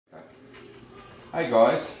Hey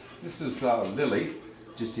guys, this is Lily,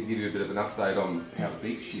 just to give you a bit of an update on how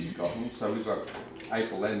big she's gotten. So we've got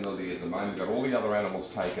April and Lily at the moment. We've got all the other animals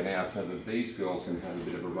taken out so that these girls can have a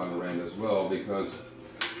bit of a run around as well, because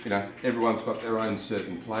you know, everyone's got their own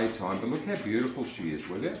certain playtime. But look how beautiful she is,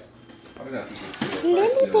 will you? I don't know if you can see her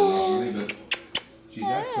face there or not, but she's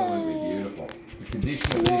absolutely beautiful. The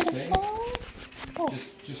condition of these things,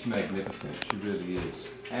 just magnificent. She really is.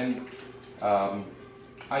 And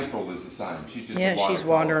April is the same. She's just she's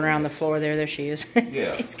wandering around the floor there. There she is.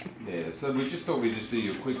 yeah. So we just thought we'd just do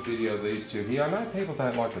you a quick video of these two here. I know people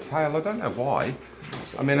don't like the tail. I don't know why.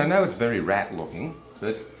 I mean, I know it's very rat looking,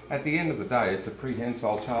 but at the end of the day, it's a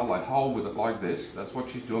prehensile tail. They hold with it like this. That's what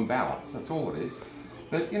she's doing, balance. That's all it is.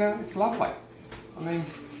 But you know, it's lovely. I mean,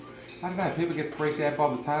 I don't know. People get freaked out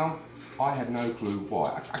by the tail. I have no clue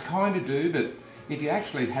why. I kind of do, but if you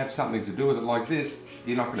actually have something to do with it like this,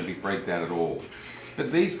 you're not going to be freaked out at all.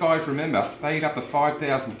 But these guys, remember, they eat up to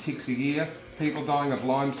 5,000 ticks a year. People dying of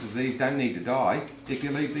Lyme's disease don't need to die if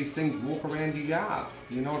you leave these things walk around your yard.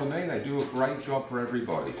 You know what I mean? They do a great job for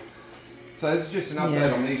everybody. So this is just an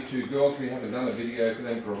update on these two girls. We haven't done a video for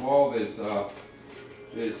them for a while.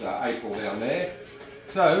 There's April down there.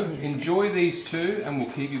 So enjoy these two, and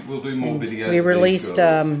we'll do more videos. We released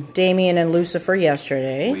Damien and Lucifer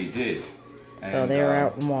yesterday. We did. And, so they're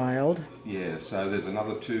out and wild. Yeah, so there's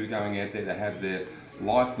another two going out there to have their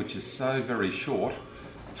life, which is so very short.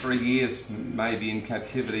 3 years maybe in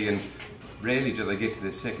captivity, and rarely do they get to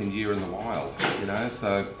their second year in the wild, you know.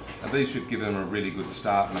 So at least we've given them a really good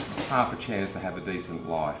start and half a chance to have a decent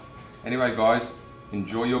life. Anyway guys,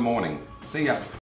 enjoy your morning. See ya.